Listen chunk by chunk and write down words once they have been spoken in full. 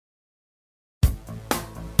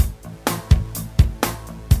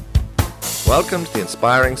Welcome to the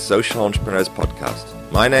Inspiring Social Entrepreneurs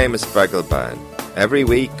Podcast. My name is Fergal Byrne. Every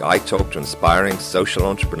week, I talk to inspiring social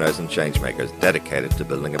entrepreneurs and changemakers dedicated to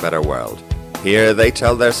building a better world. Here, they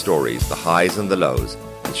tell their stories, the highs and the lows,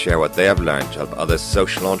 and share what they have learned to help other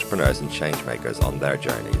social entrepreneurs and changemakers on their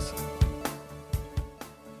journeys.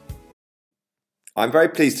 I'm very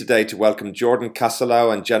pleased today to welcome Jordan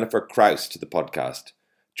Casalow and Jennifer Kraus to the podcast.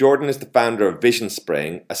 Jordan is the founder of Vision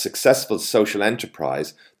Spring, a successful social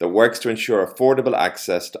enterprise that works to ensure affordable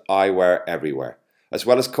access to eyewear everywhere, as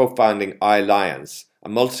well as co-founding Eyeliance, a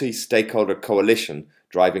multi-stakeholder coalition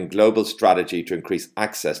driving global strategy to increase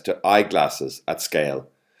access to eyeglasses at scale.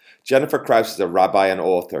 Jennifer Kraus is a rabbi and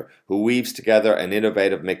author who weaves together an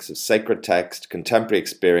innovative mix of sacred text, contemporary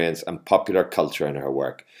experience, and popular culture in her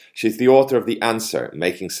work. She's the author of The Answer,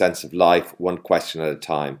 Making Sense of Life, One Question at a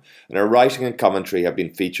Time, and her writing and commentary have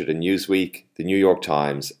been featured in Newsweek, The New York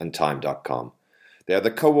Times, and Time.com. They are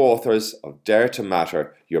the co-authors of Dare to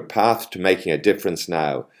Matter, Your Path to Making a Difference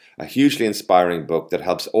Now, a hugely inspiring book that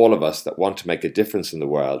helps all of us that want to make a difference in the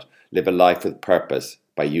world live a life with purpose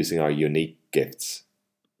by using our unique gifts.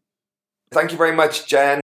 Thank you very much,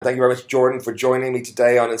 Jen. Thank you very much, Jordan, for joining me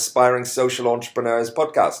today on Inspiring Social Entrepreneurs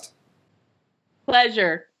Podcast.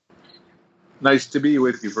 Pleasure. Nice to be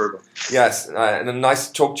with you, Virgo. Yes, and nice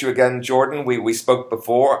to talk to you again, Jordan. We spoke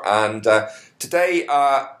before, and today,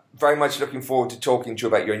 very much looking forward to talking to you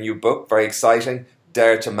about your new book. Very exciting,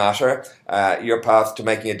 Dare to Matter, Your Path to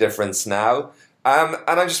Making a Difference Now. And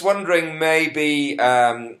I'm just wondering maybe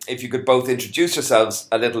if you could both introduce yourselves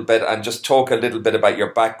a little bit and just talk a little bit about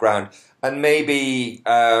your background and maybe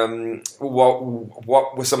what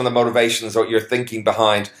were some of the motivations or your thinking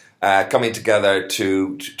behind coming together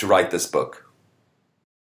to write this book.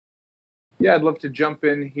 Yeah, I'd love to jump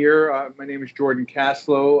in here. My name is Jordan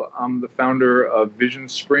Casalow. I'm the founder of Vision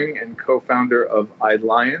Spring and co-founder of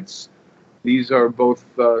Eyeliance. These are both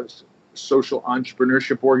social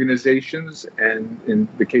entrepreneurship organizations, and in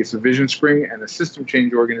the case of Vision Spring, and a system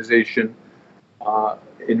change organization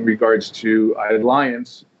in regards to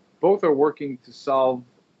Eyeliance. Both are working to solve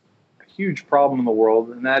a huge problem in the world,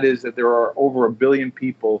 and that is that there are over 1 billion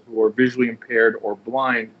people who are visually impaired or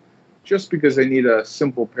blind just because they need a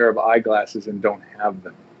simple pair of eyeglasses and don't have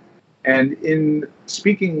them. And in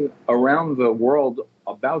speaking around the world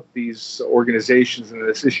about these organizations in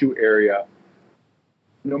this issue area,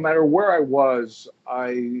 no matter where I was,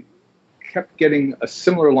 I kept getting a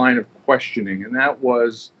similar line of questioning, and that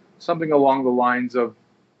was something along the lines of,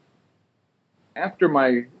 after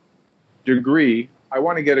my degree, I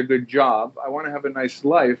want to get a good job, I want to have a nice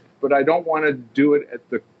life, but I don't want to do it at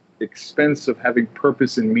the expense of having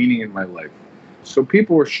purpose and meaning in my life. So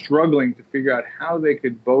people were struggling to figure out how they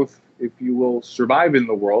could both, if you will, survive in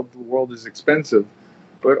the world. The world is expensive,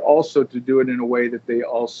 but also to do it in a way that they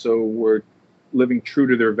also were living true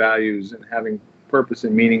to their values and having purpose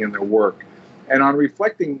and meaning in their work. And on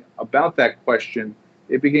reflecting about that question,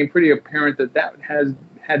 it became pretty apparent that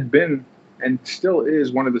had been and still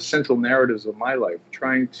is one of the central narratives of my life,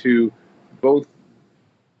 trying to both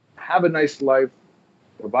have a nice life,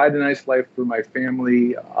 provide a nice life for my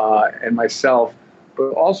family and myself, but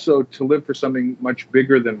also to live for something much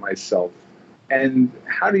bigger than myself. And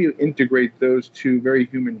how do you integrate those two very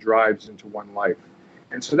human drives into one life?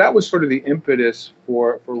 And so that was sort of the impetus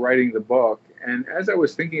for writing the book. And as I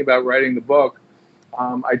was thinking about writing the book,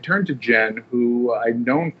 I turned to Jen, who I'd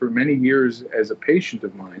known for many years as a patient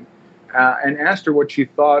of mine, and asked her what she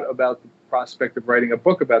thought about the prospect of writing a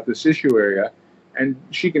book about this issue area. And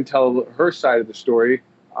she can tell her side of the story,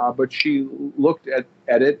 but she looked at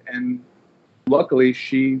it, and luckily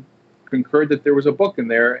she concurred that there was a book in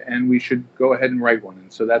there and we should go ahead and write one.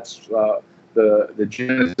 And so that's the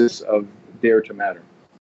genesis of Dare to Matter.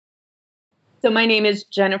 So my name is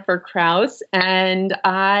Jennifer Kraus, and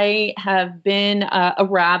I have been a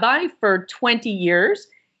rabbi for 20 years.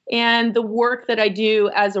 And the work that I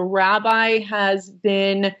do as a rabbi has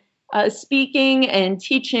been speaking and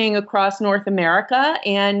teaching across North America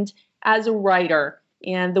and as a writer.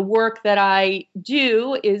 And the work that I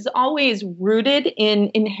do is always rooted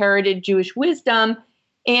in inherited Jewish wisdom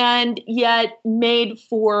and yet made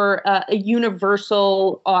for a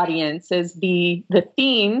universal audience as the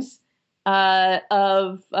themes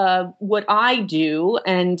of what I do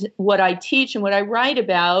and what I teach and what I write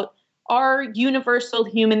about are universal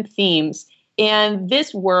human themes. And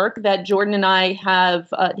this work that Jordan and I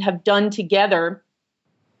have done together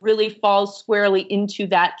really falls squarely into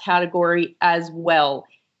that category as well.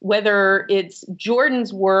 Whether it's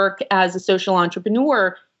Jordan's work as a social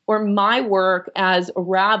entrepreneur or my work as a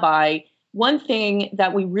rabbi, one thing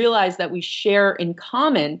that we realize that we share in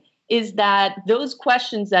common is that those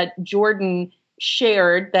questions that Jordan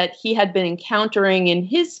shared that he had been encountering in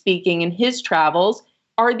his speaking and his travels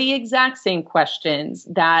are the exact same questions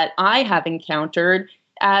that I have encountered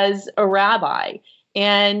as a rabbi.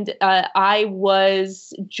 And I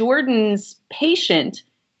was Jordan's patient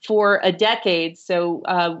for a decade. So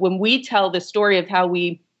when we tell the story of how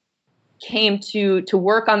we came to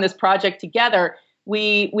work on this project together,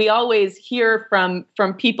 we always hear from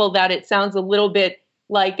people that it sounds a little bit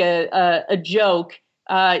like a joke.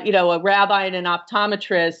 A rabbi and an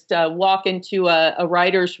optometrist walk into a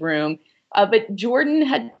writer's room. But Jordan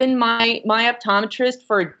had been my optometrist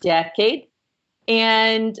for a decade.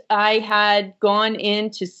 And I had gone in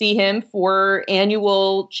to see him for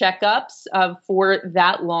annual checkups for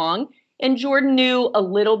that long. And Jordan knew a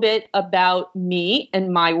little bit about me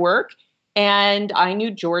and my work. And I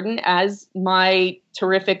knew Jordan as my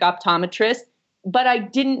terrific optometrist. But I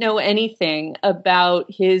didn't know anything about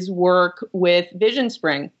his work with Vision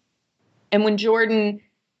Spring. And when Jordan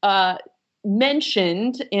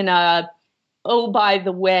mentioned in a by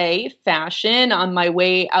the way fashion on my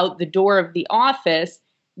way out the door of the office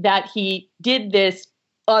that he did this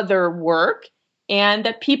other work and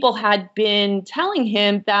that people had been telling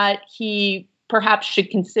him that he perhaps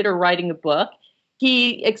should consider writing a book,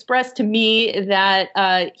 he expressed to me that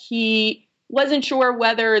he wasn't sure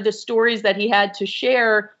whether the stories that he had to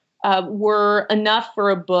share were enough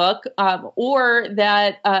for a book or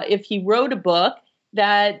that if he wrote a book,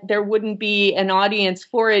 that there wouldn't be an audience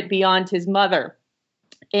for it beyond his mother.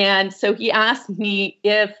 And so he asked me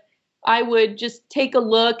if I would just take a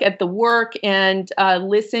look at the work and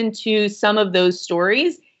listen to some of those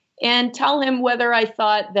stories and tell him whether I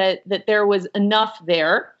thought that there was enough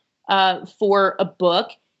there for a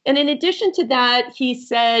book. And in addition to that, he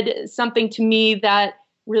said something to me that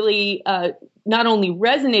really not only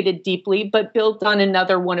resonated deeply, but built on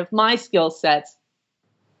another one of my skill sets.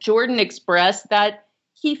 Jordan expressed that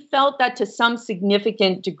he felt that to some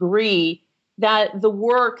significant degree that the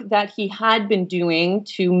work that he had been doing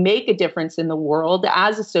to make a difference in the world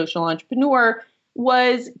as a social entrepreneur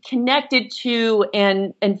was connected to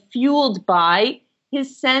and fueled by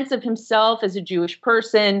his sense of himself as a Jewish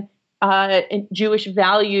person, Jewish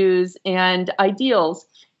values and ideals.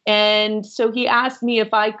 And so he asked me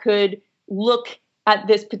if I could look at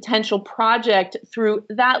this potential project through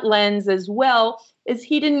that lens as well, as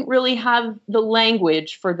he didn't really have the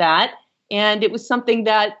language for that. And it was something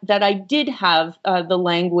that I did have the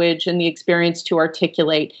language and the experience to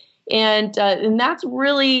articulate. And that's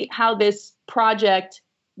really how this project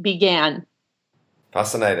began.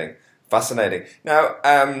 Fascinating. Now,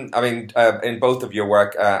 in both of your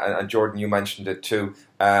work, and Jordan, you mentioned it too,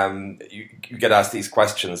 you get asked these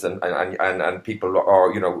questions, and people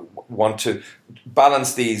are, want to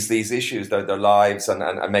balance these issues, their lives,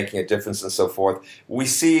 and making a difference and so forth. We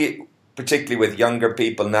see, particularly with younger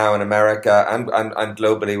people now in America and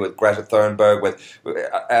globally, with Greta Thunberg, with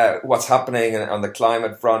what's happening on the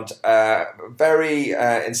climate front, very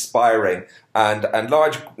inspiring, and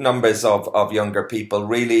large numbers of younger people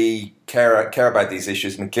really care about these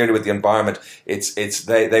issues. I mean, clearly with the environment,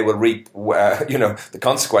 they will reap the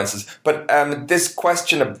consequences. But this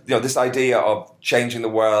question of this idea of changing the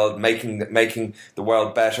world, making the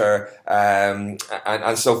world better, and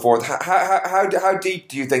so forth. How deep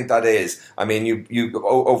do you think that is? I mean, you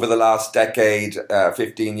over the last decade,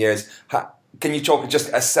 15 years. Can you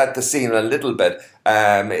set the scene a little bit?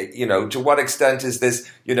 To what extent is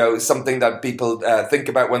this, something that people think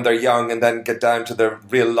about when they're young and then get down to their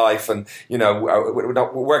real life and,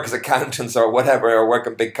 work as accountants or whatever, or work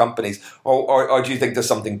in big companies? Or do you think there's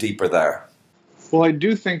something deeper there? Well, I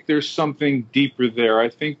do think there's something deeper there. I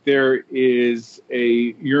think there is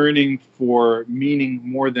a yearning for meaning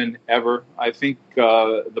more than ever. I think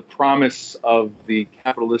the promise of the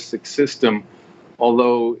capitalistic system,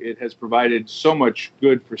 although it has provided so much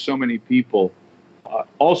good for so many people,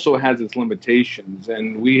 also has its limitations.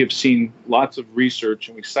 And we have seen lots of research,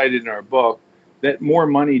 and we cited in our book, that more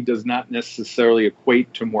money does not necessarily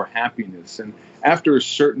equate to more happiness. And after a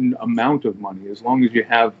certain amount of money, as long as you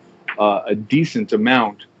have a decent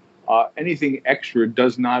amount, anything extra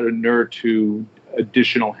does not inure to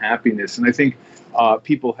additional happiness. And I think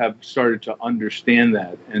people have started to understand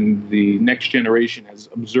that, and the next generation has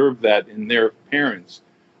observed that in their parents.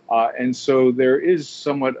 And so there is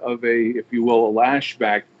somewhat of a, if you will, a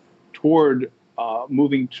lashback toward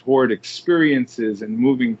moving toward experiences and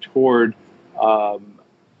moving toward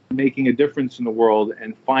making a difference in the world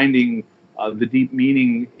and finding the deep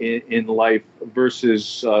meaning in life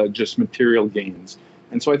versus just material gains.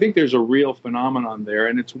 And so I think there's a real phenomenon there,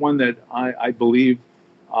 and it's one that I believe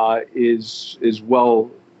is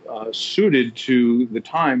well suited to the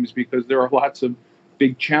times, because there are lots of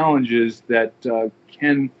big challenges that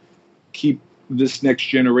can keep this next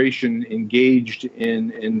generation engaged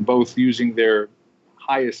in both using their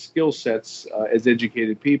highest skill sets as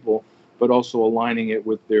educated people, but also aligning it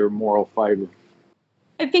with their moral fiber.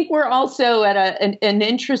 I think we're also at an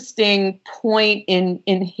interesting point in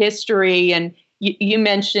history, and you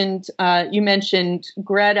mentioned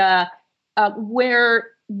Greta, where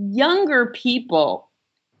younger people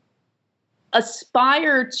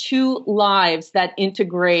aspire to lives that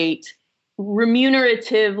integrate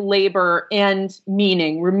remunerative labor and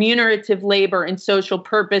meaning, remunerative labor and social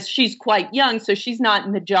purpose. She's quite young, so she's not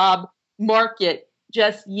in the job market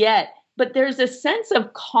just yet. But there's a sense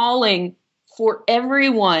of calling for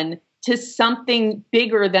everyone to something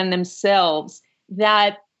bigger than themselves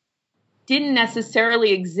that didn't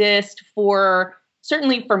necessarily exist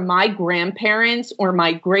certainly for my grandparents or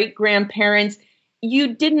my great-grandparents.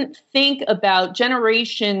 You didn't think about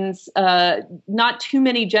generations, not too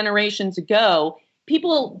many generations ago,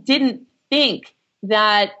 people didn't think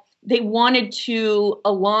that they wanted to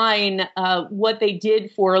align what they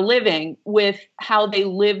did for a living with how they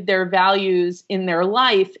lived their values in their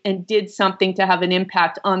life and did something to have an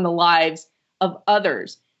impact on the lives of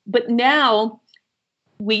others. But now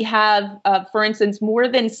we have, for instance, more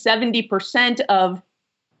than 70% of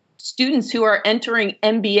students who are entering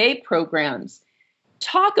MBA programs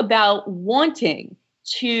talk about wanting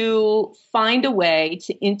to find a way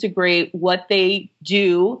to integrate what they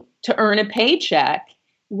do to earn a paycheck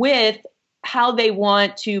with how they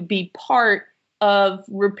want to be part of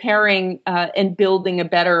repairing and building a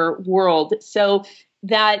better world. So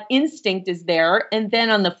that instinct is there. And then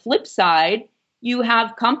on the flip side, you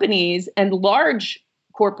have companies and large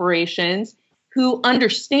corporations who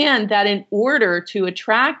understand that in order to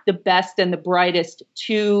attract the best and the brightest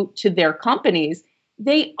to their companies,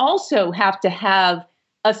 they also have to have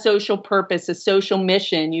a social purpose, a social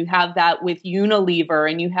mission. You have that with Unilever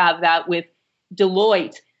and you have that with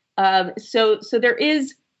Deloitte. So there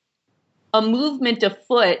is a movement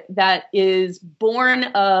afoot that is born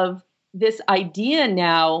of this idea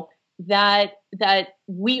now that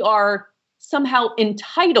we are somehow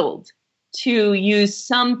entitled to use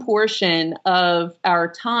some portion of our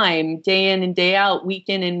time, day in and day out, week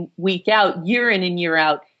in and week out, year in and year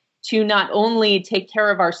out, to not only take care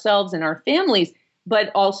of ourselves and our families,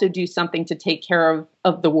 but also do something to take care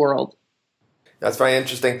of the world. That's very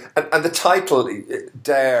interesting. And the title,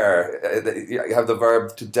 dare, you have the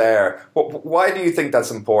verb to dare. Why do you think that's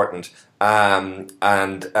important? I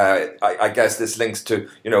guess this links to,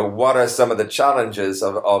 what are some of the challenges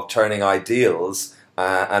of turning ideals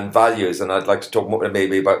and values? And I'd like to talk more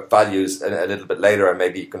maybe about values a little bit later, and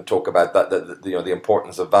maybe you can talk about that, the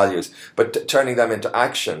importance of values, but turning them into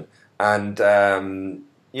action and, the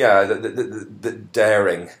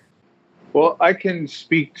daring. Well, I can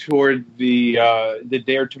speak toward the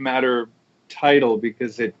Dare to Matter title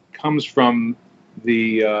because it comes from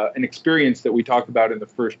an experience that we talk about in the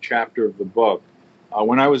first chapter of the book.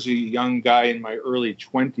 When I was a young guy in my early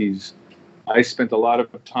 20s, I spent a lot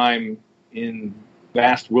of time in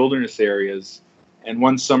vast wilderness areas. And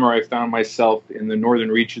one summer I found myself in the northern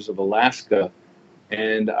reaches of Alaska,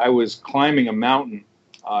 and I was climbing a mountain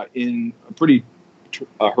in a pretty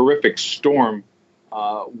horrific storm.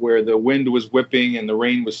 Where the wind was whipping and the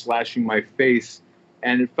rain was slashing my face.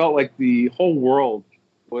 And it felt like the whole world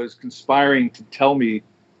was conspiring to tell me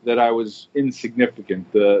that I was insignificant.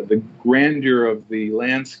 The grandeur of the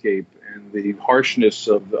landscape and the harshness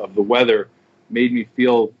of the weather made me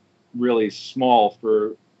feel really small.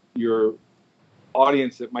 For your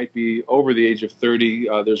audience that might be over the age of 30,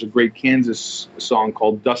 there's a great Kansas song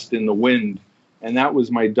called Dust in the Wind. And that was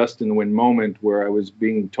my dust in the wind moment, where I was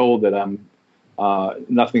being told that I'm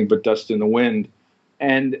nothing but dust in the wind.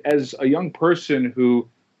 And as a young person who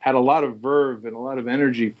had a lot of verve and a lot of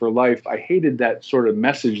energy for life, I hated that sort of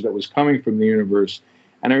message that was coming from the universe.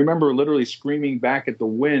 And I remember literally screaming back at the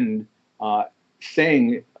wind,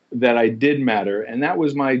 saying that I did matter. And that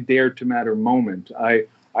was my Dare to Matter moment. I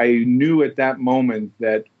knew at that moment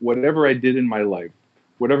that whatever I did in my life,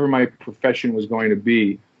 whatever my profession was going to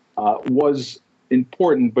be, was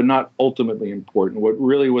important, but not ultimately important. What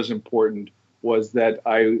really was important was that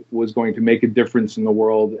I was going to make a difference in the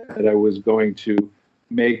world, that I was going to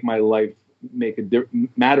make my life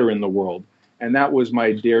matter in the world. And that was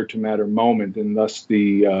my Dare to Matter moment, and thus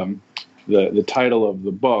the title of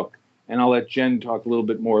the book. And I'll let Jen talk a little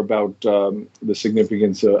bit more about the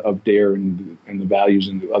significance of dare and the values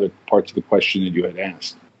and the other parts of the question that you had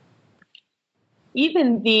asked.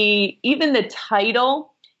 Even the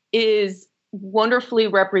title is wonderfully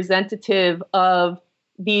representative of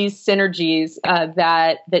these synergies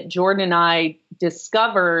that Jordan and I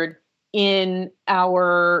discovered in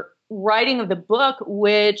our writing of the book,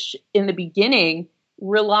 which in the beginning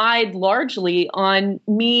relied largely on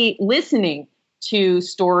me listening to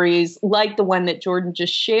stories like the one that Jordan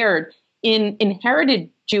just shared. In inherited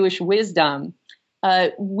Jewish wisdom,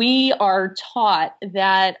 we are taught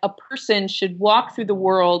that a person should walk through the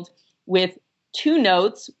world with two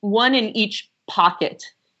notes, one in each pocket.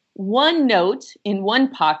 One note in one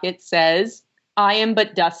pocket says, "I am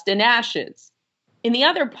but dust and ashes." In the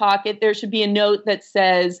other pocket, there should be a note that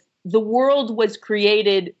says, "The world was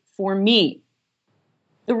created for me."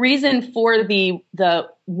 The reason for the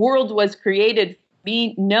world was created for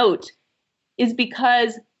me note is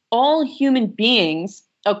because all human beings,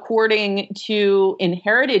 according to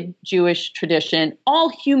inherited Jewish tradition, all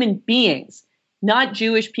human beings, not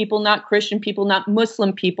Jewish people, not Christian people, not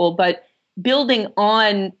Muslim people, but building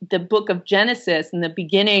on the book of Genesis and the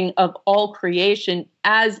beginning of all creation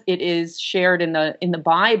as it is shared in the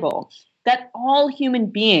Bible, that all human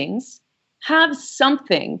beings have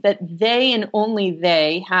something that they and only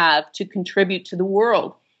they have to contribute to the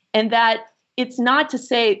world. And that it's not to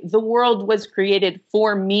say the world was created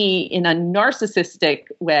for me in a narcissistic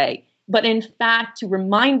way, but in fact to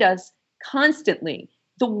remind us constantly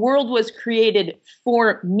the world was created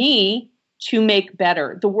for me to make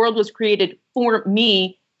better. The world was created for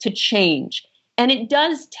me to change. And it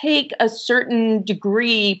does take a certain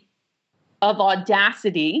degree of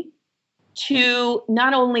audacity to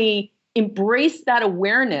not only embrace that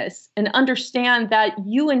awareness and understand that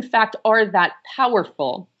you, in fact, are that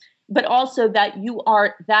powerful, but also that you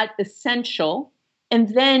are that essential, and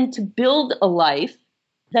then to build a life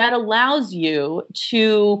that allows you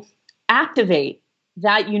to activate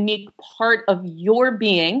that unique part of your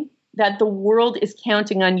being that the world is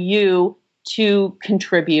counting on you to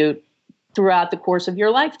contribute throughout the course of your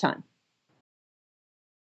lifetime.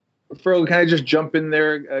 Fergal, can I just jump in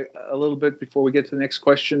there a little bit before we get to the next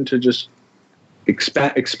question to just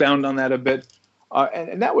expound on that a bit?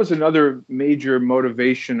 And that was another major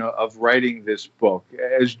motivation of writing this book.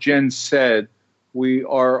 As Jen said, we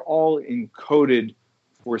are all encoded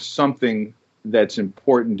for something that's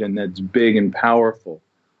important and that's big and powerful.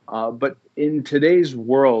 But in today's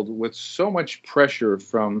world, with so much pressure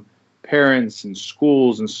from parents and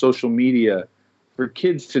schools and social media for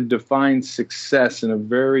kids to define success in a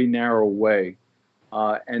very narrow way,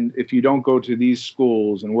 and if you don't go to these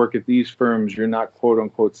schools and work at these firms, you're not quote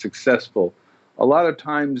unquote successful. A lot of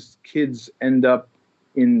times kids end up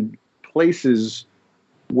in places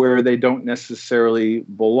where they don't necessarily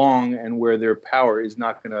belong and where their power is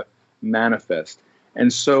not going to manifest.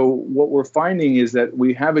 And so what we're finding is that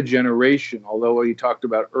we have a generation, although we talked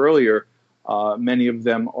about earlier, many of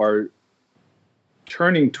them are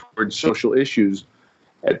turning towards social issues.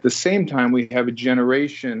 At the same time, we have a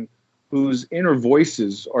generation whose inner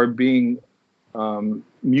voices are being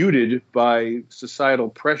muted by societal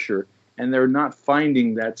pressure, and they're not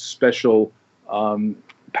finding that special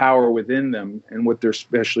power within them and what they're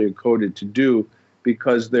specially encoded to do,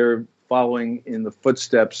 because they're following in the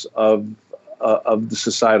footsteps of the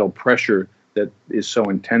societal pressure that is so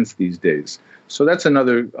intense these days. So that's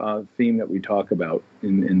another theme that we talk about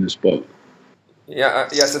in this book. Yeah,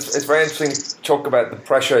 yes, it's very interesting to talk about the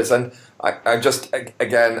pressures, and I just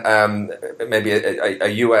again maybe a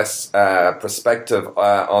US perspective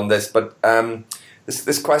on this, but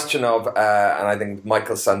this question of and I think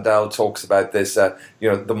Michael Sandel talks about this,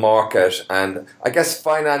 the market and I guess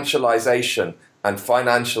financialization and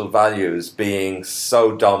financial values being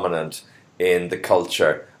so dominant in the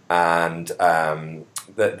culture, and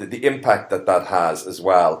the impact that has as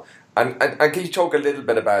well. And can you talk a little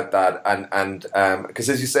bit about that? And because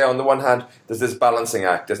as you say, on the one hand, there's this balancing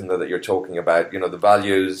act, isn't there, that you're talking about, the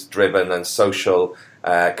values-driven and social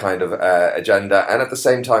kind of agenda, and at the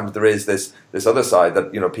same time, there is this other side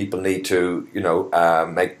that people need to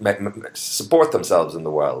support themselves in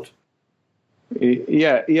the world.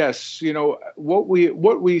 Yeah. Yes. What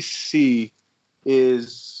we see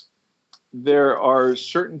is there are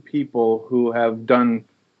certain people who have done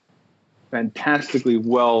fantastically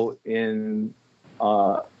well in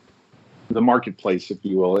the marketplace, if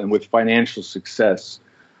you will, and with financial success.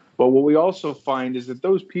 But what we also find is that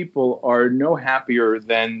those people are no happier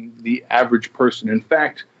than the average person. In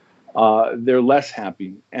fact, they're less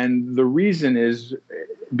happy. And the reason is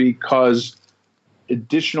because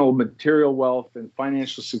additional material wealth and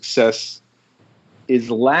financial success is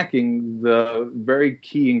lacking the very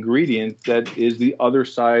key ingredient that is the other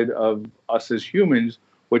side of us as humans,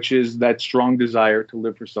 which is that strong desire to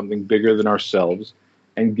live for something bigger than ourselves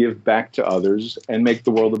and give back to others and make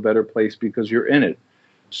the world a better place because you're in it.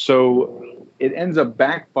 So it ends up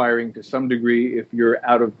backfiring to some degree if you're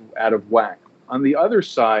out of whack. On the other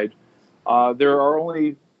side, there are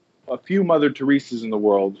only a few Mother Teresas in the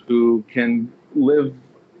world who can live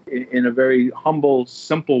in a very humble,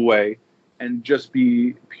 simple way and just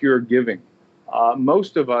be pure giving.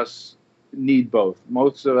 Most of us need both.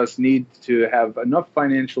 Most of us need to have enough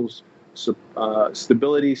financial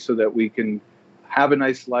stability so that we can have a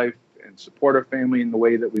nice life and support our family in the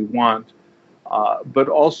way that we want. But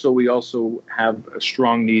we also have a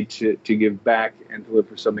strong need to give back and to live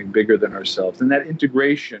for something bigger than ourselves. And that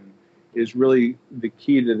integration is really the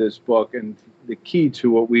key to this book and the key to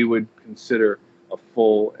what we would consider a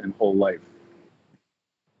full and whole life.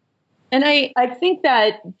 And I think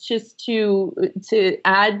that just to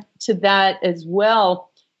add to that as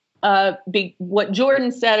well, what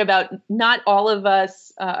Jordan said about not all of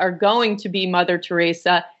us are going to be Mother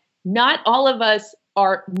Teresa. Not all of us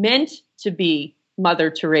are meant to be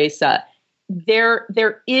Mother Teresa.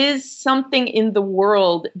 There is something in the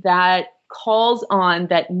world that calls on,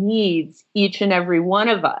 that needs each and every one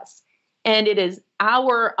of us. And it is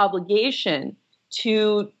our obligation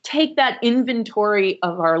to take that inventory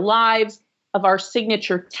of our lives, of our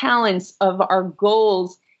signature talents, of our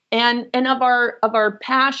goals, and of our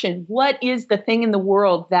passion. What is the thing in the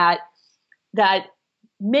world that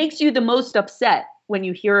makes you the most upset when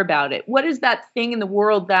you hear about it? What is that thing in the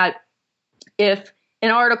world that if an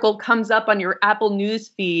article comes up on your Apple News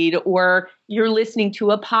feed or you're listening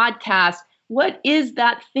to a podcast, what is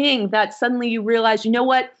that thing that suddenly you realize, you know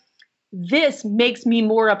what, this makes me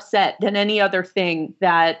more upset than any other thing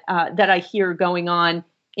that I hear going on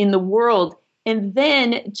in the world? And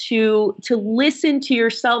then to listen to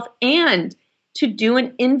yourself and to do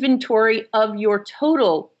an inventory of your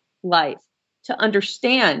total life, to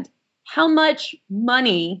understand how much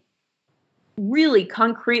money really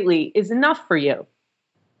concretely is enough for you.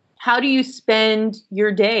 How do you spend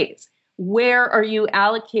your days? Where are you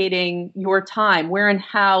allocating your time? Where and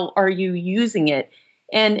how are you using it?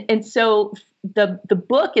 And so the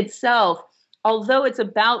book itself, although it's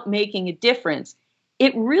about making a difference,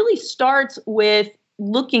 it really starts with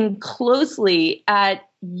looking closely at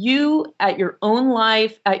you, at your own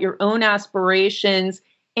life, at your own aspirations,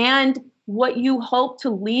 and what you hope to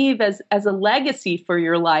leave as a legacy for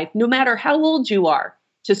your life, no matter how old you are,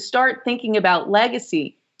 to start thinking about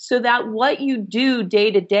legacy so that what you do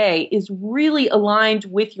day to day is really aligned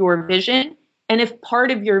with your vision. And if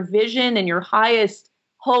part of your vision and your highest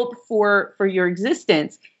hope for your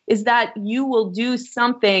existence is that you will do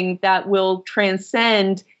something that will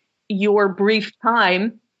transcend your brief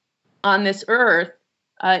time on this earth,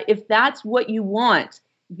 if that's what you want,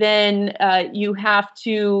 then you have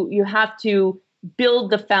to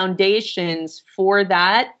build the foundations for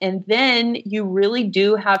that. And then you really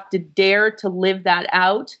do have to dare to live that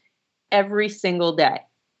out every single day.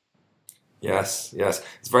 Yes,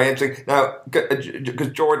 it's very interesting. Now, because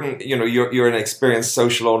Jordan, you're an experienced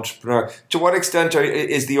social entrepreneur. To what extent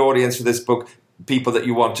is the audience for this book people that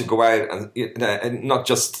you want to go out and not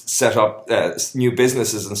just set up new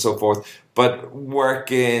businesses and so forth, but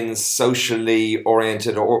work in socially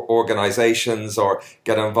oriented organizations or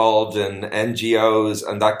get involved in NGOs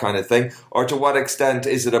and that kind of thing? Or to what extent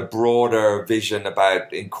is it a broader vision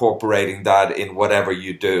about incorporating that in whatever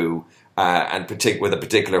you do? And with a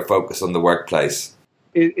particular focus on the workplace?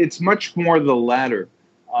 It's much more the latter.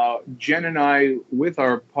 Jen and I, with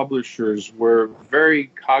our publishers, were very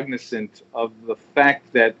cognizant of the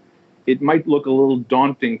fact that it might look a little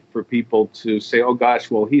daunting for people to say, oh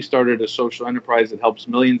gosh, well, he started a social enterprise that helps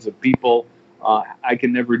millions of people. I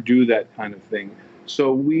can never do that kind of thing.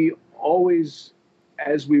 So we always,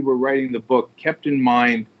 as we were writing the book, kept in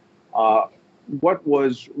mind what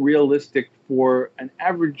was realistic for an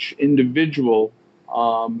average individual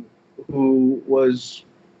who was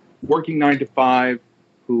working 9 to 5,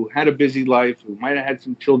 who had a busy life, who might have had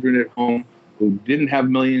some children at home, who didn't have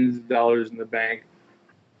millions of dollars in the bank,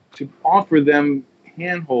 to offer them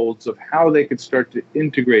handholds of how they could start to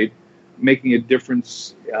integrate making a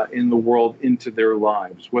difference in the world into their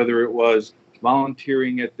lives, whether it was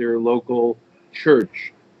volunteering at their local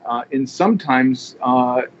church. And sometimes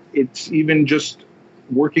it's even just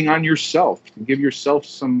working on yourself, to give yourself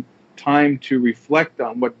some time to reflect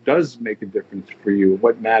on what does make a difference for you,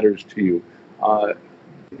 what matters to you.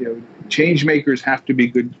 Change makers have to be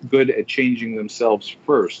good at changing themselves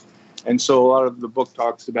first. And so a lot of the book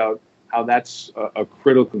talks about how that's a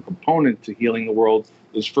critical component to healing the world,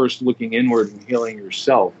 is first looking inward and healing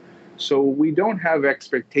yourself. So we don't have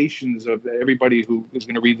expectations of everybody who is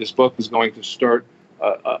going to read this book is going to start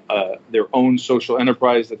their own social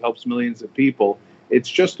enterprise that helps millions of people. It's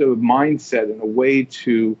just a mindset and a way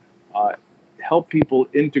to help people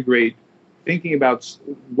integrate thinking about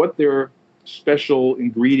what their special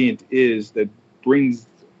ingredient is that brings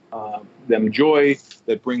them joy,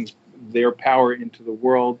 that brings their power into the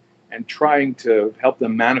world, and trying to help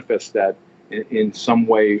them manifest that in some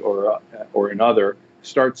way or another.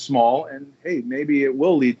 Start small, and hey, maybe it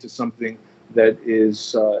will lead to something that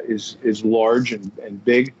is large and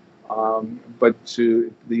big. But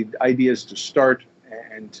the idea is to start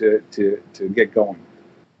and to get going.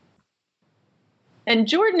 And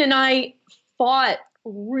Jordan and I fought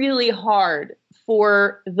really hard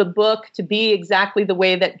for the book to be exactly the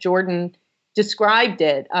way that Jordan described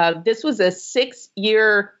it. This was a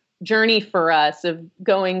 6-year journey for us of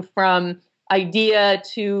going from idea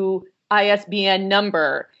to ISBN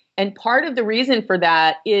number. And part of the reason for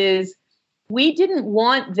that is we didn't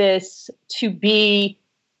want this to be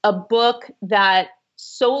a book that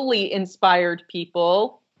solely inspired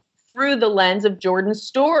people through the lens of Jordan's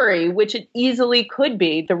story, which it easily could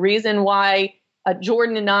be. The reason why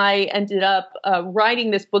Jordan and I ended up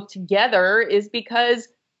writing this book together is because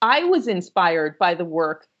I was inspired by the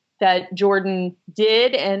work that Jordan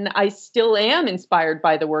did, and I still am inspired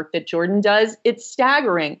by the work that Jordan does. It's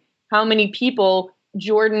staggering how many people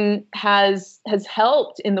Jordan has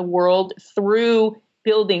helped in the world through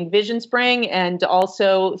building Vision Spring and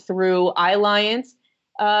also through iAlliance.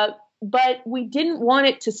 But we didn't want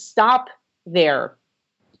it to stop there,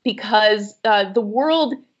 because the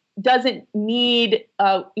world doesn't need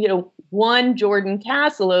one Jordan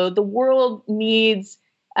Kaslow. The world needs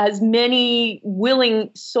as many willing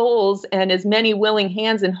souls and as many willing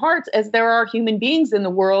hands and hearts as there are human beings in the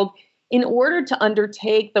world in order to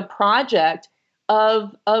undertake the project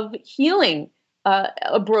of healing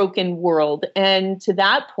a broken world. And to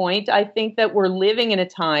that point, I think that we're living in a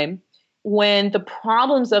time when the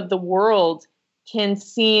problems of the world can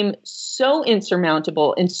seem so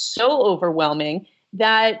insurmountable and so overwhelming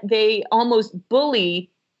that they almost bully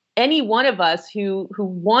any one of us who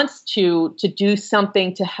wants to do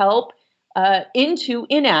something to help into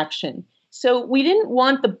inaction. So we didn't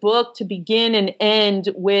want the book to begin and end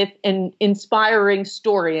with an inspiring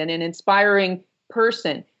story and an inspiring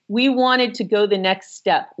person. We wanted to go the next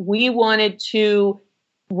step. We wanted to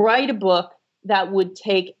write a book that would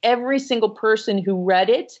take every single person who read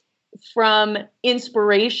it from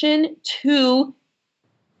inspiration to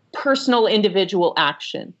personal individual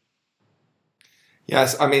action.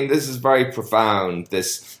 Yes, I mean, this is very profound,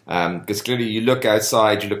 because clearly you look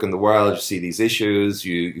outside, you look in the world, you see these issues,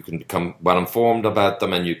 you can become well informed about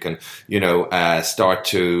them, and you can, start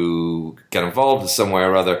to get involved in some way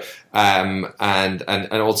or other. And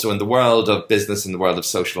also in the world of business, in the world of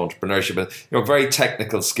social entrepreneurship, very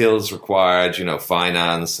technical skills required,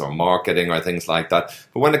 finance or marketing or things like that.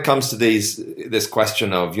 But when it comes to this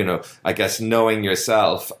question of, I guess knowing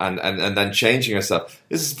yourself and then changing yourself,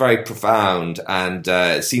 this is very profound, and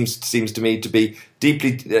it seems to me to be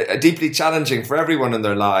deeply challenging for everyone in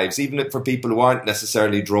their lives, even for people who aren't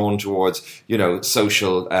necessarily drawn towards,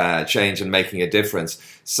 social change and making a difference.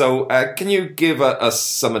 So can you give us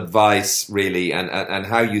some advice, really, and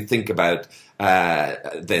how you think about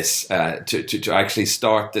this to actually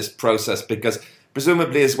start this process? Because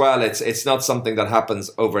presumably as well, it's not something that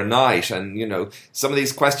happens overnight. And, some of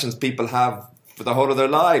these questions people have for the whole of their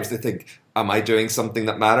lives. They think, am I doing something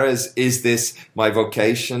that matters? Is this my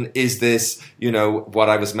vocation? Is this, what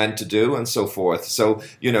I was meant to do, and so forth? So,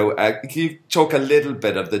 can you talk a little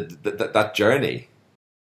bit of that journey?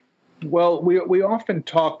 Well, we often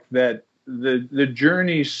talk that the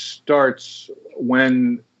journey starts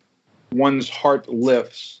when one's heart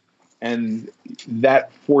lifts, and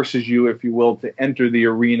that forces you, if you will, to enter the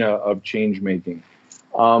arena of change making.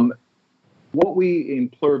 What we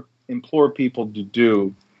implore people to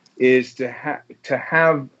do is to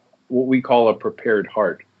have what we call a prepared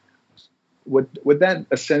heart. What that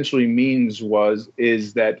essentially means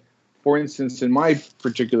is that, for instance, in my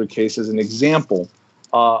particular case, as an example,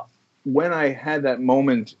 when I had that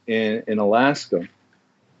moment in Alaska,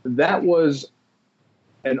 that was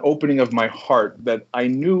an opening of my heart that I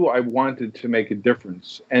knew I wanted to make a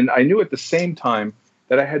difference. And I knew at the same time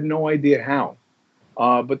that I had no idea how.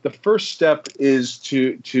 But the first step is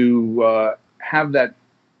to have that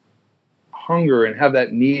hunger and have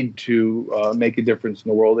that need to make a difference in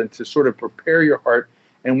the world, and to sort of prepare your heart.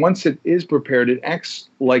 And once it is prepared, it acts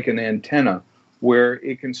like an antenna where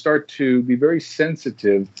it can start to be very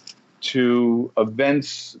sensitive to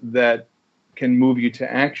events that can move you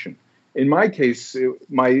to action. In my case,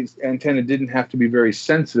 my antenna didn't have to be very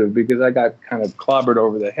sensitive, because I got kind of clobbered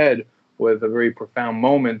over the head with a very profound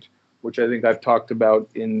moment which I think I've talked about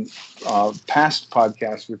in past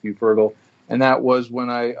podcasts with you, Fergal. And that was when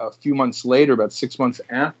a few months later, about 6 months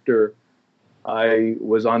after I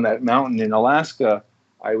was on that mountain in Alaska,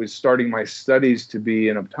 I was starting my studies to be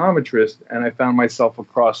an optometrist, and I found myself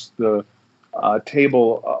across the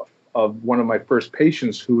table of one of my first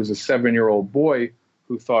patients who was a 7-year-old boy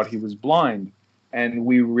who thought he was blind. And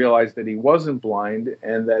we realized that he wasn't blind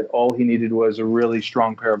and that all he needed was a really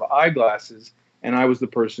strong pair of eyeglasses. And I was the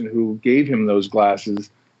person who gave him those glasses,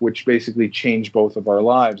 which basically changed both of our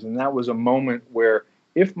lives. And that was a moment where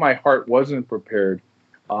if my heart wasn't prepared,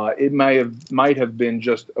 it might have been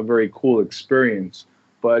just a very cool experience.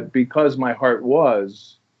 But because my heart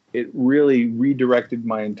was, it really redirected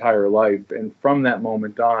my entire life. And from that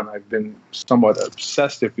moment on, I've been somewhat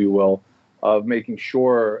obsessed, if you will, of making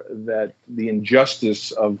sure that the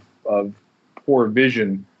injustice of poor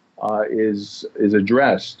vision is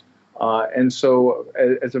addressed. And so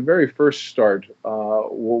as a very first start,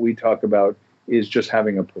 what we talk about is just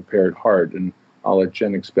having a prepared heart. And I'll let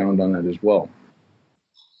Jen expound on that as well.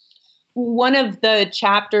 One of the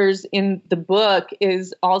chapters in the book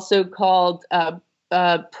is also called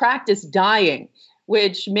Practice Dying,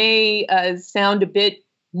 which may sound a bit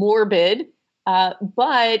morbid,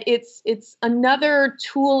 but it's another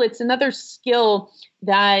tool, it's another skill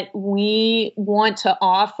that we want to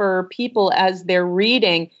offer people as they're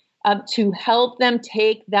reading to help them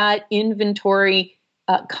take that inventory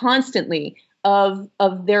constantly of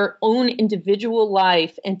their own individual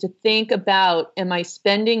life and to think about, am I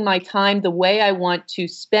spending my time the way I want to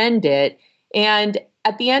spend it? And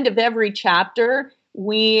at the end of every chapter,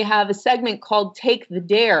 we have a segment called Take the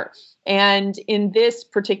Dare. And in this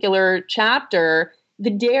particular chapter,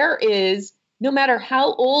 the dare is no matter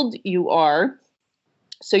how old you are,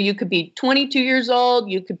 so you could be 22 years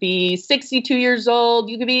old, you could be 62 years old,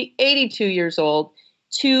 you could be 82 years old,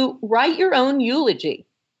 to write your own eulogy.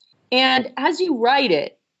 And as you write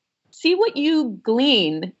it, see what you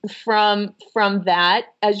glean from that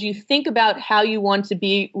as you think about how you want to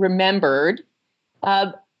be remembered.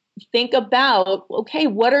 Think about, okay,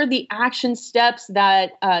 what are the action steps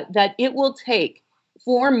that it will take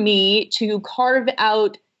for me to carve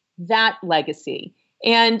out that legacy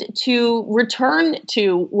and to return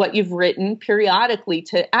to what you've written periodically,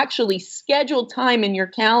 to actually schedule time in your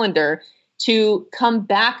calendar to come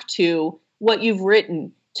back to what you've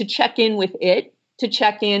written, to check in with it, to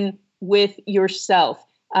check in with yourself.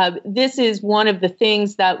 This is one of the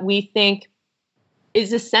things that we think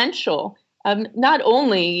is essential, not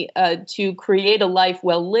only to create a life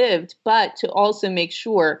well lived, but to also make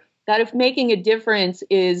sure that if making a difference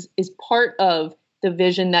is part of the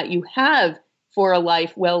vision that you have for a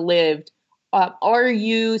life well lived, are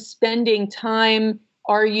you spending time?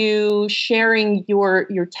 Are you sharing your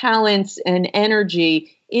talents and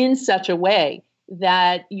energy in such a way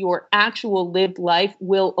that your actual lived life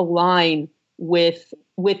will align with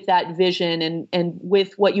that vision and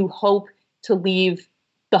with what you hope to leave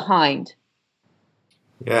behind?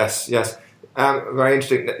 Yes. Very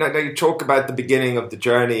interesting. Now you talk about the beginning of the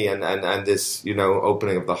journey and this,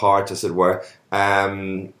 opening of the heart, as it were,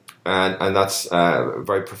 and that's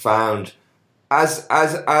very profound.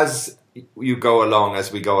 As you go along,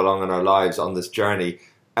 as we go along in our lives on this journey,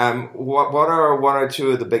 what are one or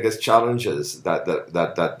two of the biggest challenges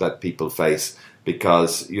that people face?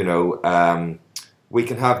 Because we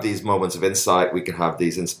can have these moments of insight, we can have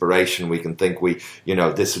these inspiration, we can think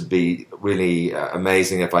this would be really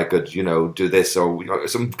amazing if I could do this, or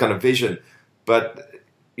some kind of vision, but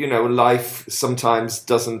life sometimes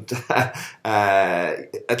doesn't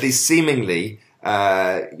at least seemingly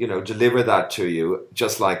deliver that to you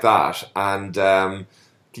just like that. And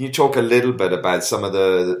can you talk a little bit about some of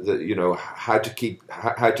the how to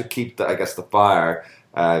keep the, I guess, the fire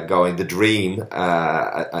going, the dream,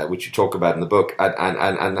 which you talk about in the book,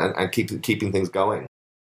 and keeping things going?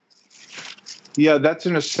 Yeah, that's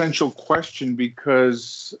an essential question,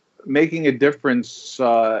 because making a difference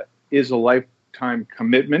is a lifetime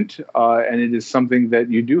commitment, and it is something that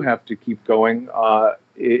you do have to keep going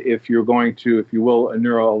if you're going to, if you will,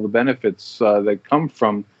 inure all the benefits that come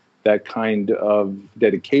from that kind of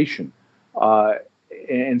dedication.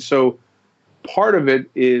 And so part of it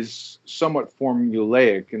is somewhat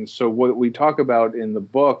formulaic. And so what we talk about in the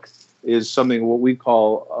book is something what we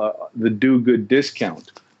call the do good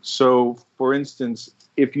discount. So, for instance,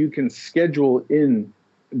 if you can schedule in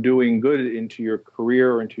doing good into your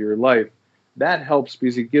career or into your life, that helps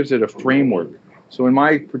because it gives it a framework. So in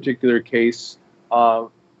my particular case,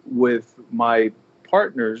 with my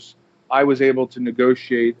partners, I was able to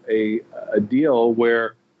negotiate a deal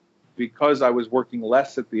where because I was working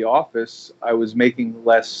less at the office, I was making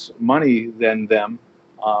less money than them.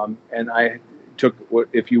 And I took what,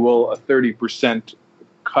 if you will, a 30%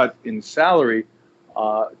 cut in salary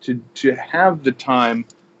to have the time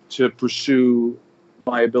to pursue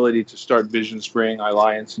my ability to start Vision Spring,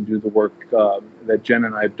 Alliance, and do the work that Jen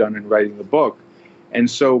and I have done in writing the book. And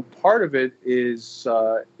so part of it is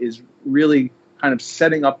really kind of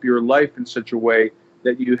setting up your life in such a way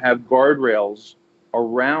that you have guardrails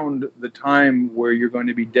around the time where you're going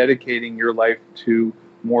to be dedicating your life to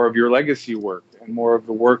more of your legacy work and more of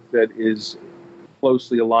the work that is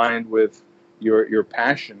closely aligned with your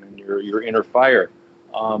passion and your inner fire.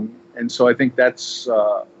 And so I think that's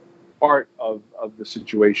part of the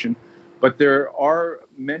situation. But there are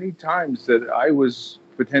many times that I was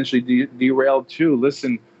potentially derailed too.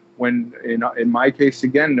 Listen, when in my case,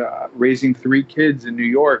 again, raising 3 kids in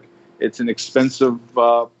New York, it's an expensive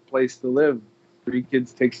place to live. 3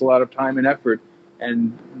 kids takes a lot of time and effort.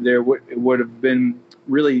 And it would have been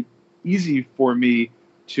really easy for me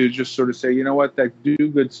to just sort of say, you know what, that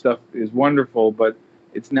do-good stuff is wonderful, but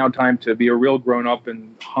it's now time to be a real grown-up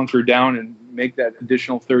and hunker down and make that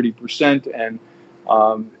additional 30% and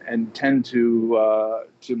tend to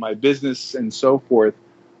my business and so forth.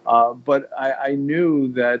 But I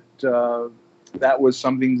knew that that was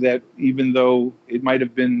something that, even though it might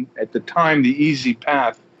have been at the time the easy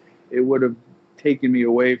path, it would have taken me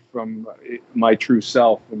away from my true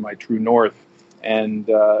self and my true north, and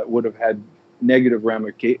would have had negative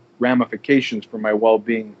ramifications for my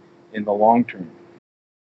well-being in the long term.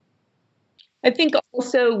 I think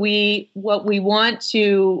also what we want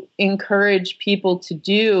to encourage people to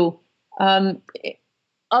do,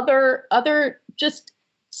 other just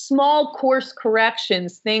small course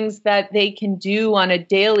corrections, things that they can do on a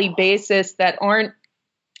daily basis that aren't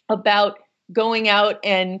about going out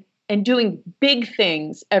and doing big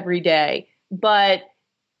things every day, but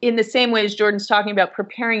in the same way as Jordan's talking about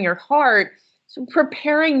preparing your heart, so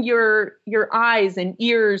preparing your eyes and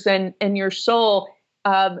ears and your soul,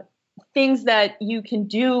 things that you can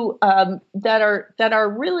do that are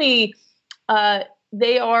really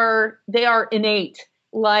they are innate,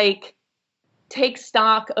 like take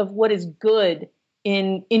stock of what is good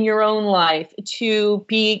in your own life, to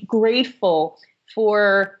be grateful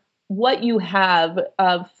for what you have,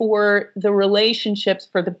 for the relationships,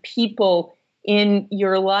 for the people in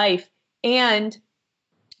your life, and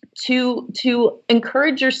to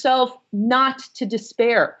encourage yourself not to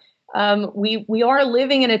despair. We are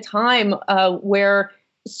living in a time where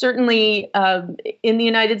certainly in the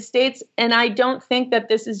United States, and I don't think that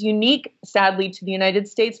this is unique, sadly, to the United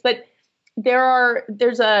States, but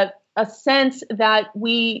there's a sense that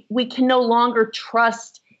we can no longer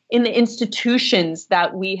trust in the institutions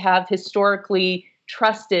that we have historically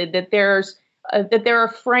trusted, that there are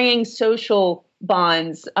fraying social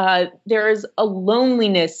bonds. There is a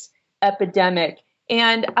loneliness epidemic.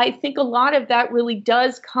 And I think a lot of that really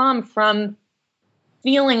does come from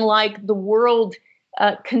feeling like the world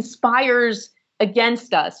conspires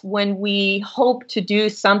against us when we hope to do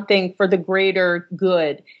something for the greater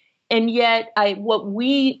good. And yet, what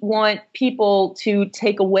we want people to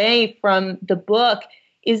take away from the book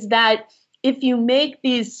is that if you make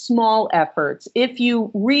these small efforts, if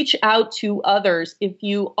you reach out to others, if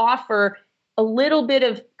you offer a little bit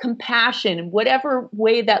of compassion, whatever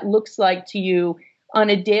way that looks like to you on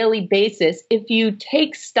a daily basis, if you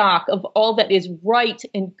take stock of all that is right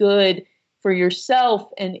and good for yourself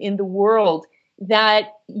and in the world,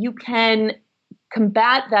 that you can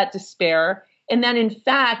combat that despair, and that in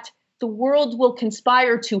fact, the world will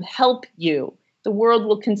conspire to help you. The world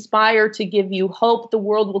will conspire to give you hope. The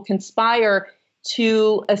world will conspire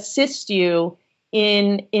to assist you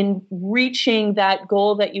in reaching that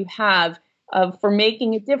goal that you have for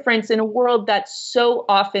making a difference in a world that so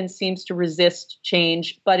often seems to resist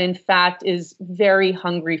change, but in fact is very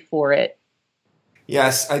hungry for it.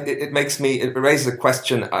 Yes, it raises a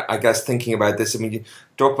question, I guess, thinking about this. I mean, you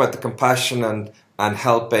talk about the compassion and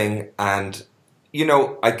helping, and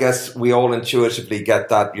I guess we all intuitively get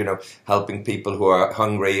that, helping people who are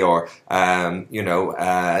hungry, or,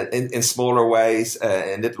 in smaller ways,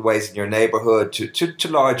 in little ways in your neighborhood, to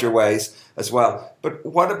larger ways as well. But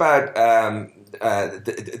what about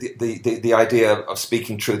the idea of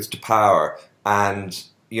speaking truth to power, and,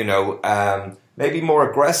 maybe more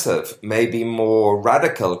aggressive, maybe more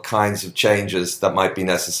radical kinds of changes that might be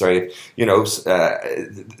necessary?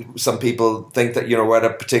 Some people think that, we're at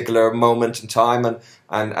a particular moment in time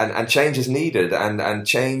and change is needed, and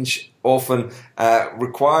change often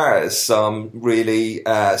requires some really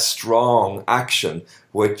strong action,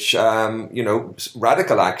 which,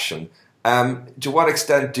 radical action. To what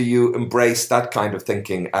extent do you embrace that kind of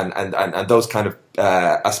thinking and those kind of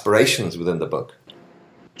aspirations within the book?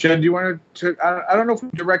 Jen, do you want to? I don't know if we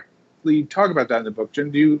directly talk about that in the book. Jen,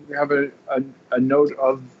 do you have a note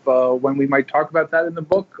of when we might talk about that in the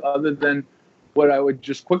book? Other than what I would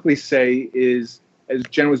just quickly say is, as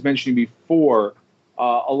Jen was mentioning before,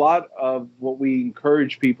 a lot of what we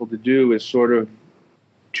encourage people to do is sort of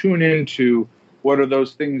tune into what are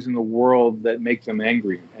those things in the world that make them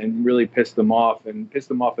angry and really piss them off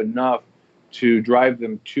enough to drive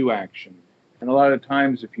them to action. And a lot of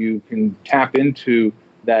times, if you can tap into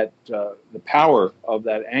that, the power of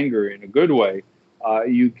that anger in a good way,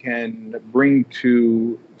 you can bring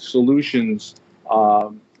to solutions.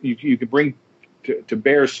 You can bring to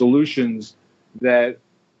bear solutions that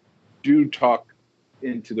do talk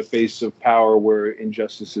into the face of power where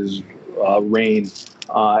injustices reign,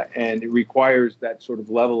 and it requires that sort of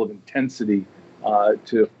level of intensity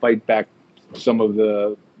to fight back some of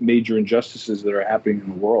the major injustices that are happening in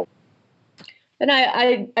the world. And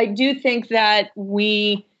I do think that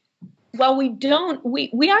we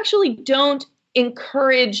actually don't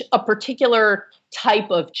encourage a particular type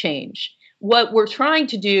of change. What we're trying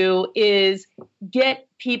to do is get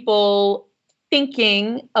people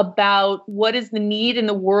thinking about what is the need in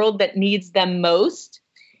the world that needs them most,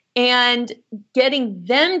 and getting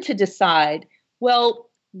them to decide, well,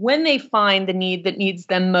 when they find the need that needs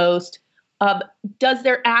them most, does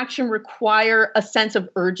their action require a sense of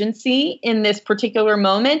urgency in this particular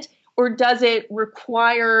moment, or does it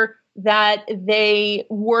require that they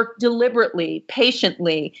work deliberately,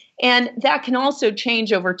 patiently? And that can also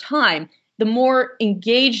change over time. The more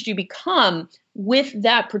engaged you become with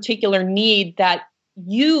that particular need that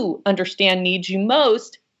you understand needs you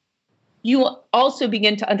most, you also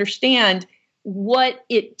begin to understand what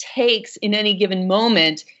it takes in any given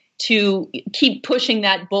moment to keep pushing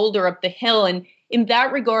that boulder up the hill. And in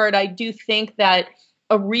that regard, I do think that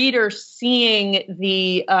a reader seeing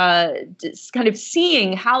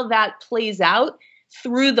seeing how that plays out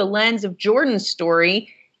through the lens of Jordan's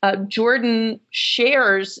story, Jordan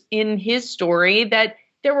shares in his story that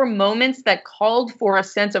there were moments that called for a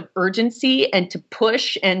sense of urgency and to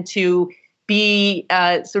push and to be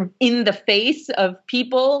sort of in the face of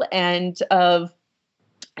people and of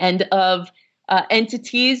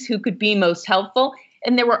entities who could be most helpful.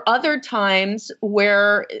 And there were other times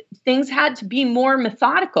where things had to be more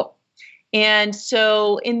methodical. And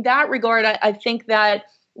so in that regard, I think that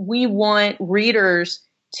we want readers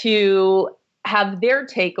to have their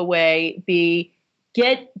takeaway be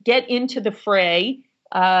get into the fray,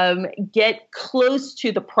 get close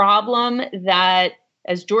to the problem that,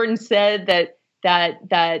 as Jordan said,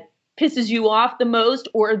 that pisses you off the most,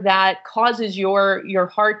 or that causes your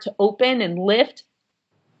heart to open and lift.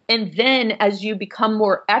 And then as you become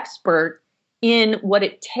more expert in what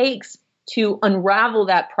it takes to unravel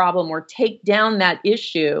that problem or take down that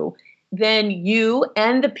issue, then you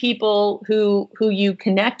and the people who you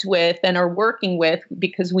connect with and are working with,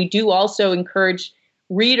 because we do also encourage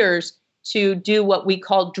readers to do what we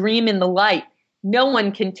call dream in the light. No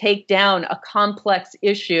one can take down a complex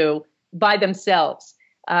issue by themselves.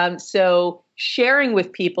 So sharing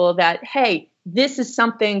with people that, hey, this is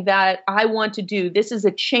something that I want to do. This is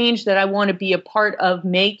a change that I want to be a part of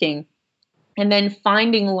making. And then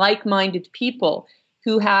finding like-minded people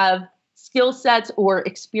who have skill sets or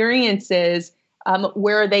experiences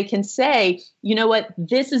where they can say, you know what,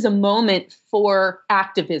 this is a moment for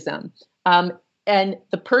activism. And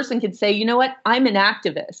the person can say, you know what, I'm an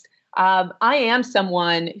activist. I am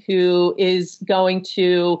someone who is going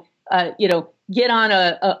to, get on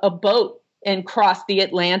a boat and cross the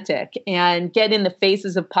Atlantic and get in the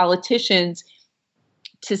faces of politicians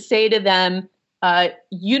to say to them,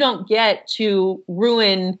 you don't get to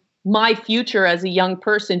ruin my future as a young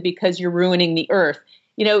person because you're ruining the earth.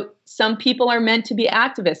 You know, some people are meant to be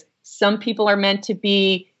activists. Some people are meant to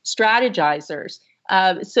be strategizers.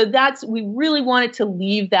 So we really wanted to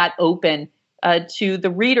leave that open to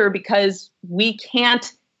the reader, because we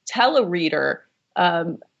can't tell a reader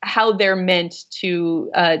how they're meant to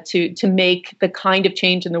make the kind of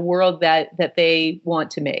change in the world that they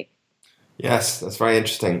want to make. Yes, that's very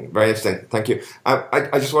interesting. Very interesting. Thank you. I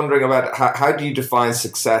just wondering about how do you define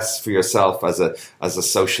success for yourself as a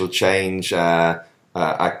social change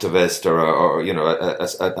activist or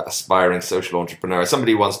a aspiring social entrepreneur,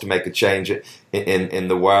 somebody who wants to make a change in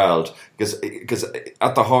the world, because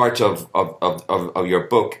at the heart of your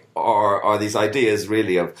book are these ideas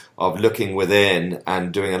really of looking within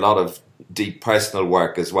and doing a lot of deep personal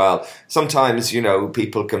work as well. Sometimes,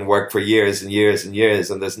 people can work for years and years and years,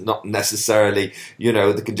 and there's not necessarily,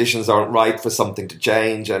 the conditions aren't right for something to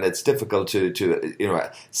change, and it's difficult to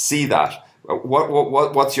see that.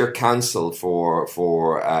 What's your counsel for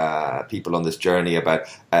people on this journey about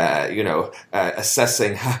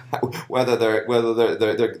assessing whether they're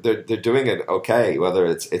doing it okay, whether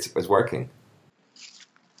it's working?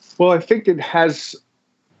 Well, I think it has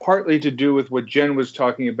partly to do with what Jen was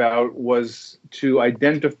talking about, was to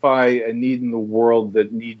identify a need in the world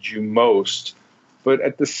that needs you most. But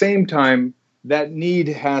at the same time, that need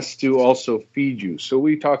has to also feed you. So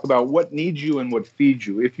we talk about what needs you and what feeds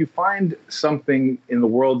you. If you find something in the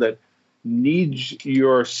world that needs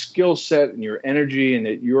your skill set and your energy, and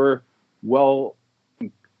that you're well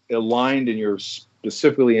aligned and you're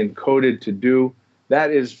specifically encoded to do, that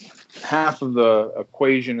is half of the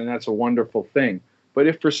equation, and that's a wonderful thing. But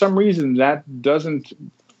if for some reason that doesn't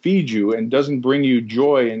feed you and doesn't bring you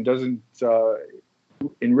joy and doesn't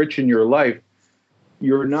enrich in your life,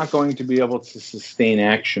 you're not going to be able to sustain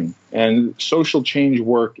action. And social change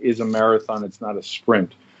work is a marathon. It's not a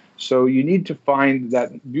sprint. So you need to find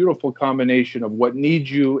that beautiful combination of what needs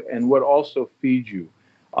you and what also feeds you,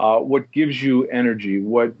 what gives you energy,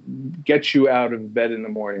 what gets you out of bed in the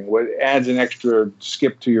morning, what adds an extra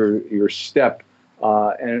skip to your step,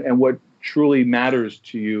 and what truly matters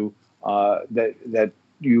to you, that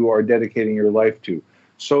you are dedicating your life to.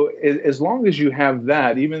 So as long as you have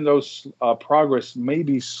that, even though progress may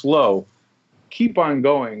be slow, keep on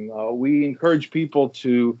going. We encourage people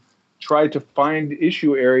to try to find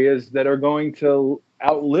issue areas that are going to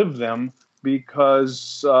outlive them,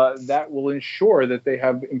 because that will ensure that they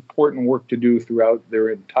have important work to do throughout their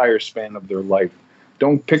entire span of their life.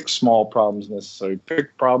 Don't pick small problems necessarily.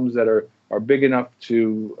 Pick problems that are big enough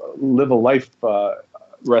to live a life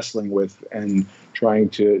wrestling with and trying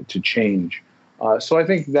to change. So I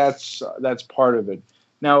think that's part of it.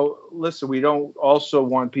 Now, listen, we don't also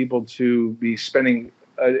want people to be spending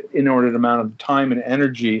an inordinate amount of time and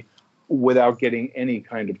energy without getting any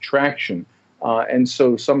kind of traction. And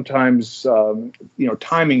so sometimes,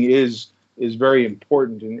 timing is very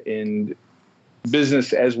important in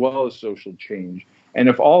business as well as social change. And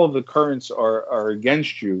if all of the currents are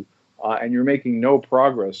against you, and you're making no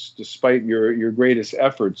progress despite your greatest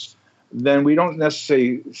efforts, then we won't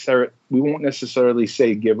necessarily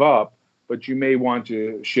say give up, but you may want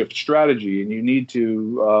to shift strategy, and you need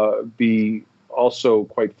to be also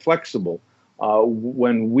quite flexible.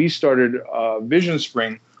 When we started Vision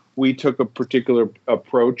Spring, we took a particular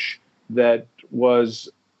approach that was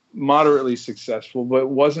moderately successful, but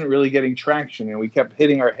wasn't really getting traction, and we kept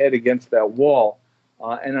hitting our head against that wall.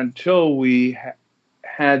 And until we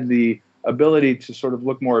had the ability to sort of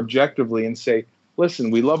look more objectively and say,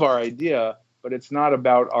 listen, we love our idea, but it's not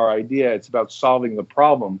about our idea, it's about solving the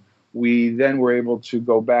problem. We then were able to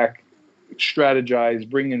go back, strategize,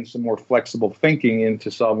 bring in some more flexible thinking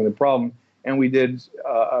into solving the problem. And we did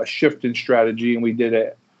a shift in strategy, and we did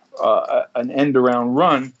an end-around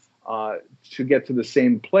run to get to the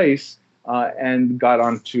same place, and got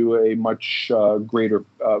onto a much greater,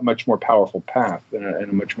 much more powerful path and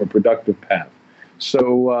a much more productive path.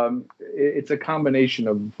 So it's a combination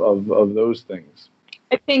of those things.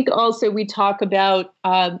 I think also we talk about,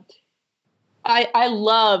 I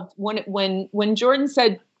loved when Jordan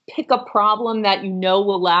said, pick a problem that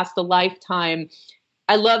will last a lifetime.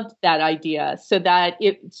 I loved that idea, so that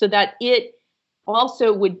it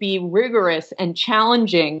also would be rigorous and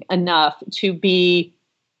challenging enough to be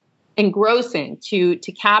engrossing, to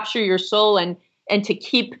capture your soul, and to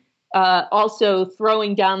keep also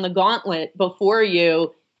throwing down the gauntlet before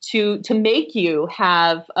you to make you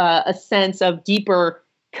have a sense of deeper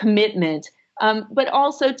commitment, but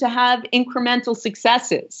also to have incremental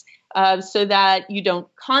successes, so that you don't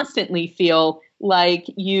constantly feel like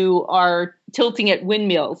you are tilting at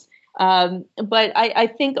windmills. But I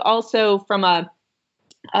think also from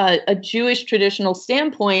a Jewish traditional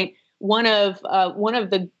standpoint, one of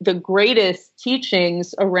the greatest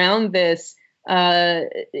teachings around this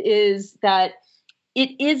is that it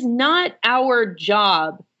is not our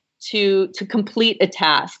job to complete a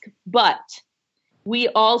task, but we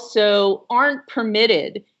also aren't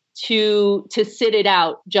permitted to sit it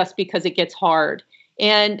out just because it gets hard.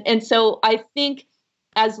 And so I think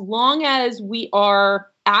as long as we are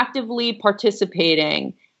actively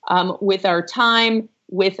participating with our time,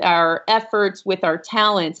 with our efforts, with our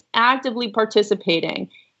talents, actively participating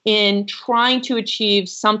in trying to achieve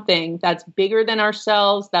something that's bigger than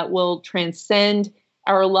ourselves, that will transcend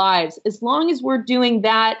our lives. As long as we're doing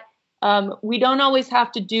that, we don't always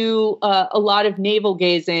have to do a lot of navel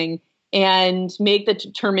gazing and make the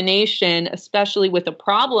determination, especially with a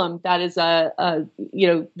problem that is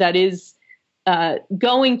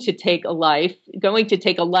going to take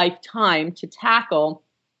a lifetime to tackle,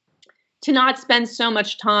 to not spend so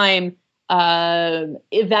much time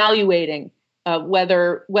evaluating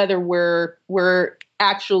whether we're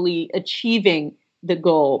actually achieving the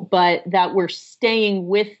goal, but that we're staying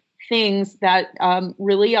with things that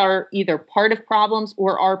really are either part of problems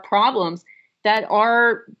or are problems that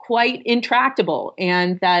are quite intractable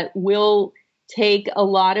and that will take a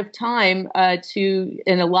lot of time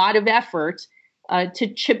and a lot of effort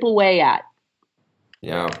to chip away at.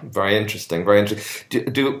 Yeah, very interesting. Very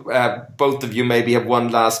interesting. Do both of you maybe have one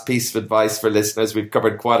last piece of advice for listeners? We've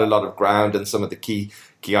covered quite a lot of ground and some of the key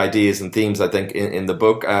ideas and themes, I think, in the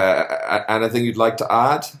book. Anything you'd like to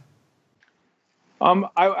add?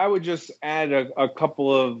 I would just add a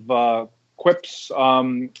couple of quips.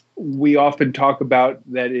 We often talk about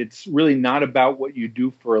that it's really not about what you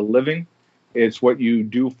do for a living. It's what you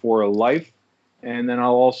do for a life. And then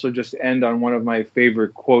I'll also just end on one of my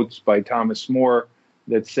favorite quotes by Thomas More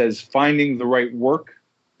that says, finding the right work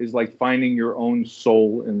is like finding your own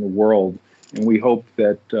soul in the world. And we hope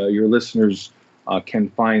that your listeners can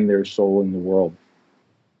find their soul in the world.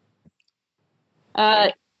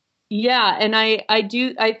 Yeah, and I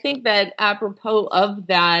think that apropos of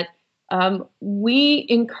that, we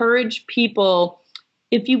encourage people,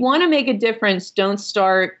 if you want to make a difference, don't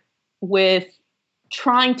start with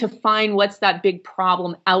trying to find what's that big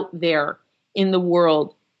problem out there in the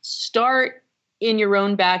world. Start in your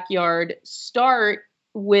own backyard. Start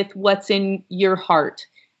with what's in your heart.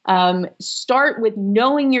 Start with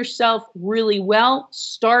knowing yourself really well.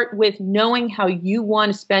 Start with knowing how you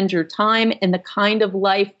want to spend your time and the kind of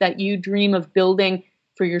life that you dream of building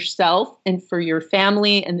for yourself and for your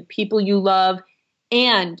family and the people you love,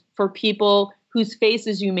 and for people whose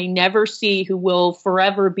faces you may never see, who will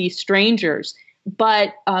forever be strangers,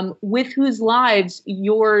 but with whose lives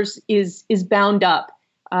yours is bound up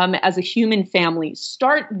as a human family.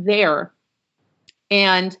 Start there,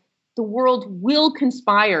 and the world will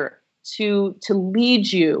conspire to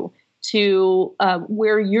lead you to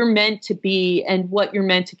where you're meant to be and what you're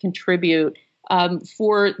meant to contribute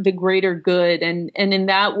for the greater good. And in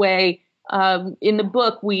that way, in the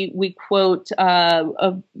book, we quote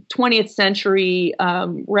a 20th century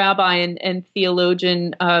rabbi and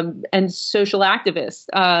theologian and social activist,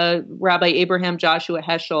 Rabbi Abraham Joshua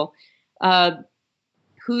Heschel,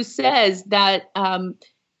 who says that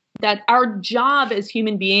that our job as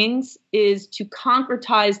human beings is to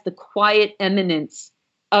concretize the quiet eminence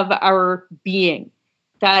of our being,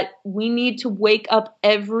 that we need to wake up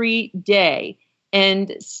every day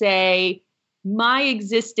and say, my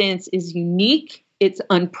existence is unique, it's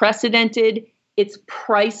unprecedented, it's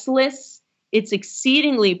priceless, it's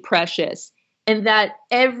exceedingly precious, and that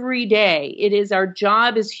every day it is our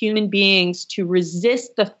job as human beings to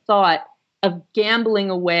resist the thought of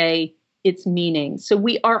gambling away its meaning. So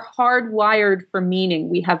we are hardwired for meaning.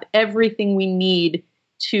 We have everything we need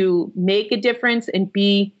to make a difference and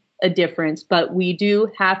be a difference, but we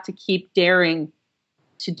do have to keep daring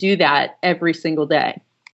to do that every single day.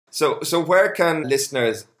 So where can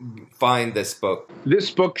listeners find this book?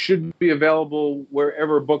 This book should be available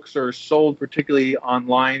wherever books are sold, particularly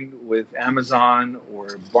online with Amazon or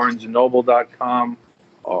BarnesandNoble.com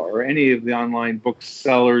or any of the online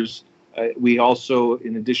booksellers. We also,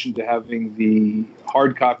 in addition to having the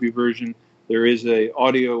hard copy version, there is an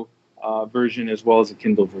audio version as well as a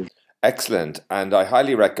Kindle version. Excellent. And I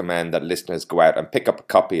highly recommend that listeners go out and pick up a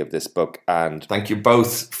copy of this book. And thank you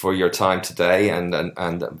both for your time today and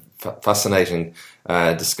fascinating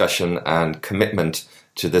discussion and commitment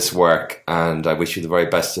to this work. And I wish you the very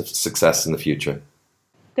best of success in the future.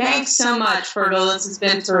 Thanks so much, Fergal. This has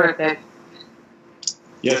been terrific.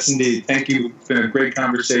 Yes, indeed. Thank you. It's been a great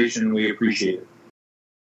conversation. We appreciate it.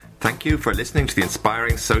 Thank you for listening to the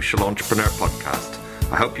Inspiring Social Entrepreneur podcast.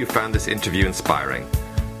 I hope you found this interview inspiring.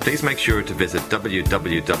 Please make sure to visit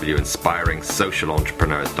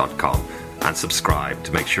www.inspiringsocialentrepreneurs.com and subscribe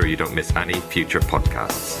to make sure you don't miss any future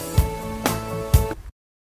podcasts.